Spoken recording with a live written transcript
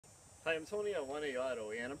Hi, I'm Tony at 1A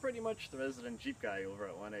Auto, and I'm pretty much the resident Jeep guy over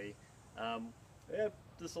at 1A. I have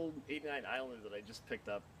this old 89 Islander that I just picked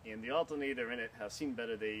up, and the alternator in it has seen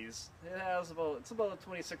better days. It's about a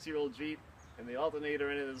 26-year-old Jeep, and the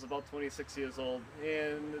alternator in it is about 26 years old,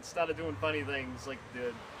 and it started doing funny things, like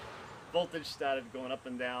the voltage started going up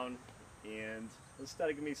and down, and it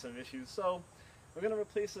started giving me some issues. So we're going to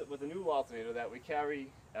replace it with a new alternator that we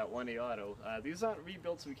carry at 1A Auto. These aren't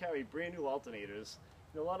rebuilds, we carry brand new alternators.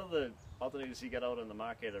 You know, a lot of the alternators you get out on the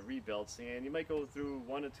market are rebuilds, and you might go through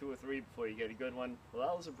one or two or three before you get a good one. Well,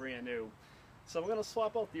 that was a brand new. So I'm going to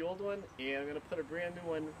swap out the old one, and I'm going to put a brand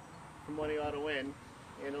new one from 1A Auto in,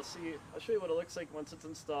 and I'll show you what it looks like once it's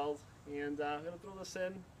installed. And I'm going to throw this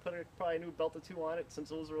in, put probably a new belt or two on it since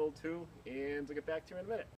those are old too, and I'll get back to you in a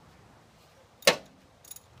minute.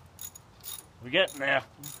 We're getting there.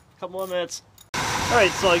 A couple more minutes.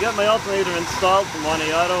 Alright, so I got my alternator installed from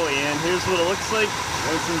 1A Auto, and here's what it looks like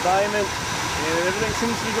when it's in diamond, and everything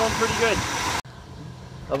seems to be going pretty good.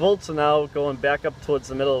 The volts are now going back up towards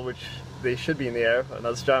the middle, which they should be in the air. And I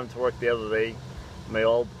was driving to work the other day, my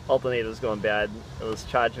old alternator's going bad. It was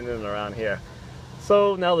charging in and around here.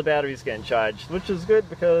 So now the battery's getting charged, which is good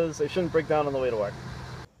because they shouldn't break down on the way to work.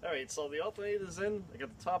 Alright, so the alternator's in, I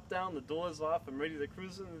got the top down, the door's off, I'm ready to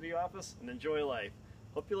cruise into the office and enjoy life.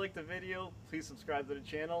 Hope you liked the video, please subscribe to the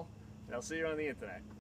channel, and I'll see you on the internet.